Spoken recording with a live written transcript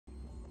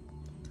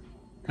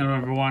Hello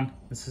everyone,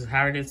 this is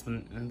Harry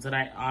Disman, and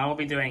today I will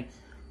be doing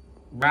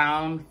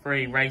round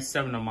 3 race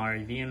 7 of my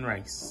review and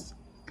race.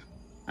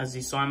 As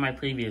you saw in my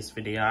previous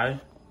video,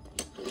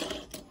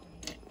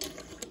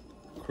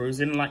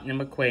 Cruising Lightning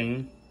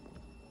McQueen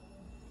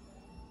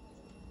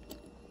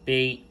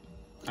beat,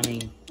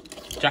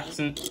 Jack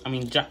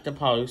the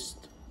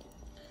Post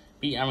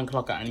beat Aaron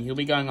Clocker, and he'll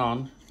be going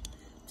on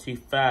to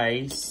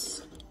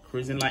face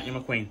Cruising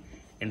Lightning McQueen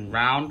in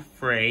round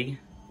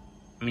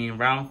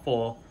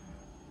 4,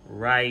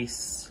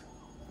 race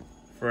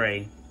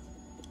 3.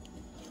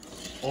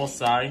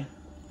 Also,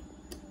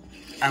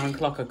 Aaron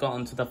Clocker got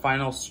onto the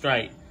final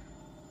straight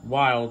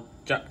while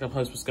Jack the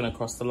Post was going to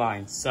cross the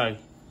line. So,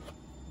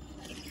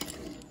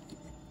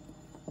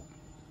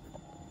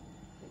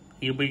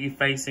 he'll be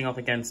facing off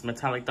against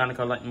Metallic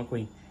Dinoco Lightning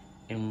McQueen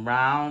in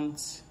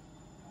round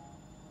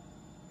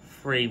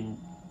 3.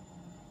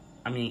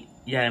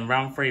 In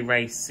round 3,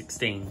 race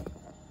 16.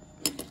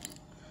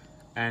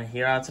 And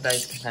here are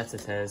today's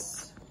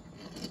competitors.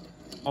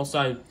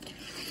 Also,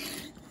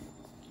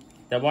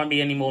 there won't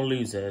be any more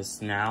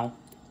losers now.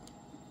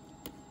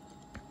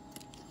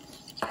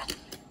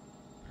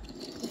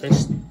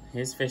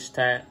 Here's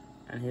Fishtail,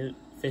 and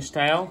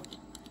Fishtail.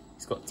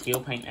 He's got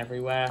teal paint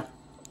everywhere,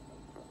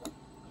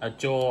 a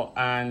jaw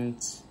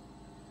and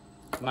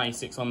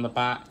 96 on the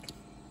back.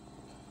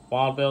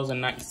 Wild Bills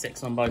and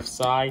 96 on both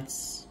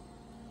sides.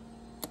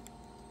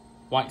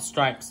 White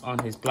stripes on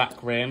his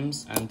black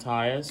rims and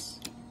tyres.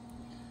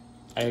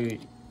 A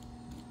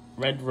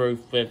red roof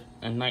with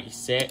a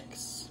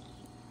 96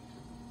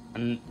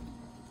 and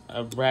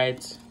a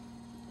red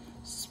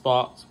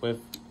spot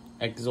with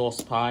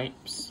exhaust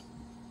pipes.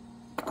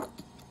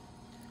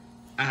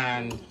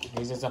 And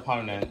here's his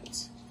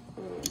opponent,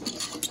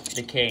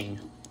 the King.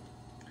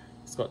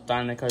 He's got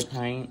Dinoco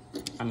paint,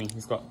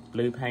 he's got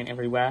blue paint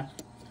everywhere.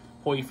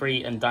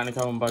 43 and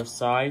Dinoco on both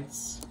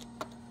sides.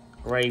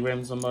 Grey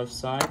rims on both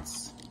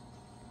sides.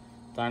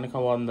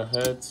 Dinoco on the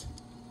hood.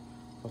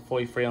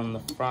 43 on the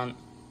front.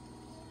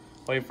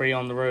 43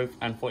 on the roof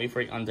and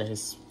 43 under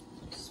his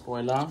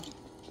spoiler.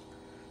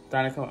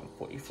 Dinoco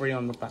 43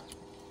 on the back.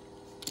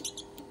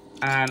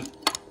 And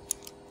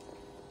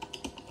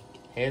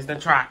here's the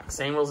track.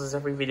 Same rules as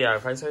every video.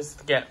 If I supposed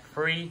to get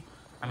 2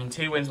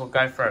 wins will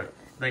go through.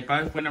 If they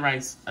both win a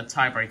race, a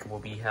tiebreaker will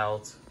be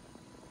held.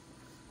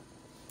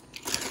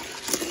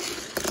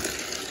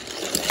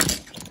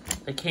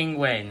 The King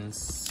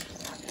wins.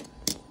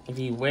 If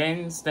he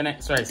wins the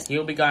next race,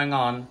 he'll be going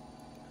on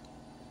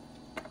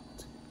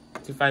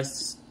to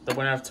face the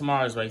winner of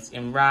tomorrow's race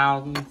in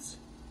round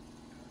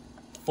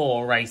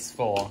 4, race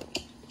 4.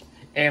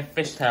 If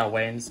Fishtail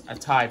wins, a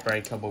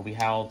tiebreaker will be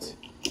held.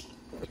 If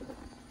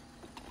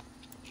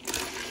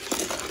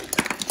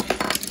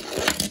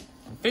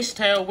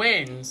Fishtail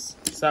wins,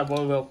 so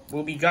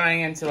we'll be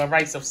going into a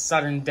race of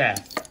sudden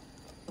death.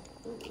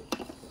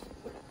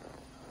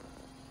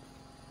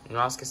 You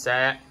ask to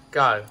say it,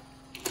 go.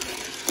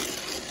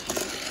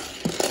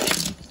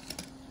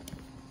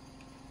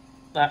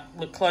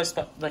 Look close,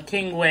 but the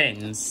King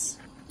wins.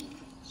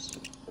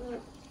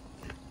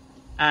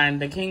 And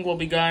the King will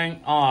be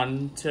going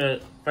on to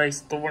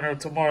face the winner of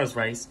tomorrow's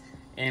race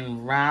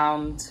in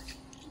round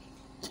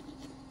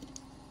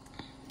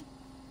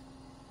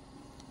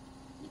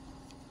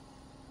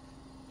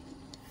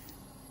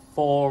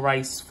 4,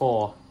 race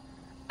 4.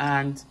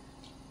 And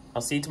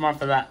I'll see you tomorrow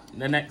for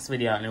the next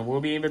video, and it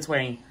will be in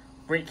between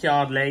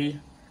Brickyard Lee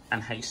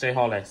and HJ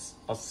Hollis.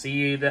 I'll see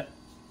you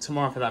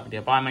tomorrow for that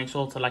video. Bye, make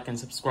sure to like and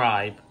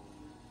subscribe.